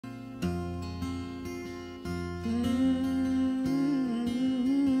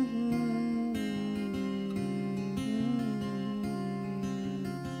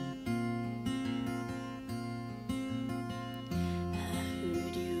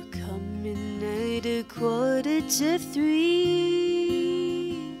at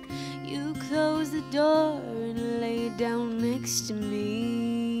 2:45. You closed the door and laid down next to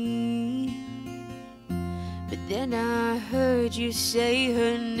me. But then I heard you say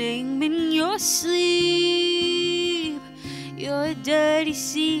her name in your sleep. Your dirty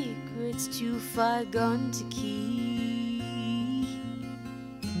secret's too far gone to keep.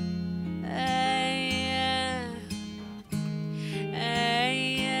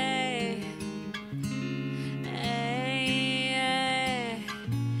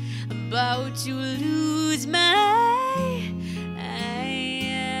 About to lose my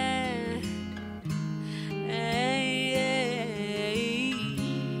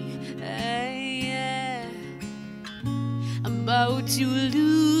about to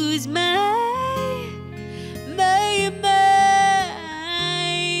lose my mind,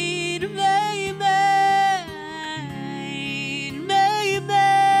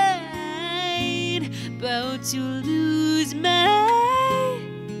 about to lose my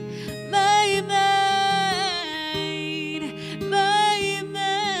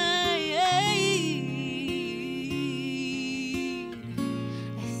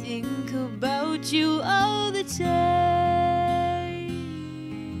about you all the time.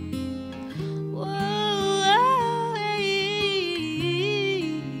 Whoa,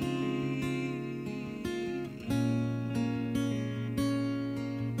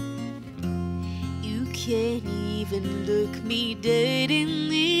 you can't even look me dead in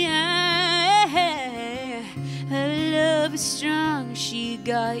the eye. Her love is strong, she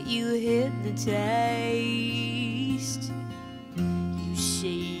got you hypnotized. You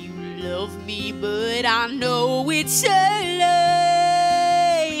say love me, but I know it's a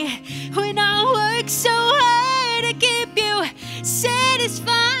lie. When I work so hard to keep you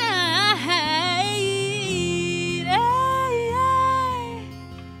satisfied,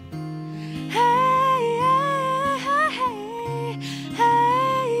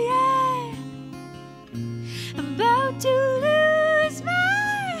 I'm about to lose my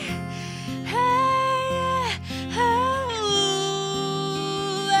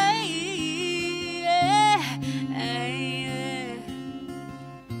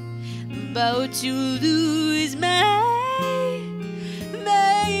about to lose my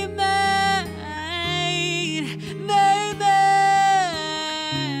mind,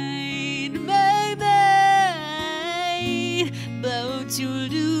 about to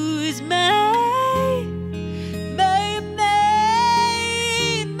lose my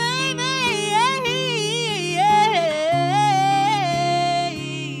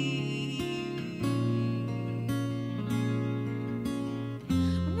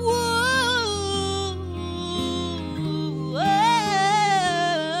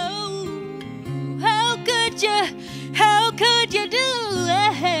how could you do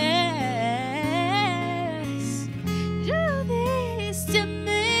this to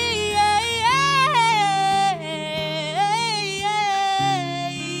me?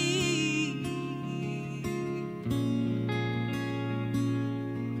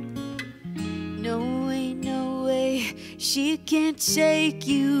 No way, she can't take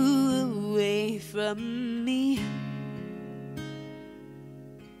you away from me.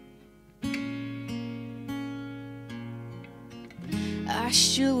 I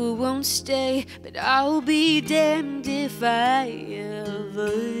sure won't stay, but I'll be damned if I ever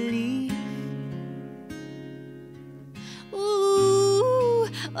leave. Ooh,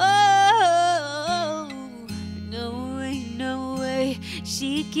 oh, no way,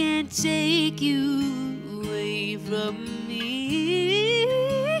 she can't take you away from me.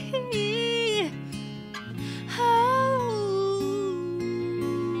 Oh,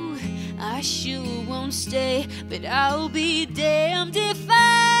 I sure won't stay, but I'll be damned if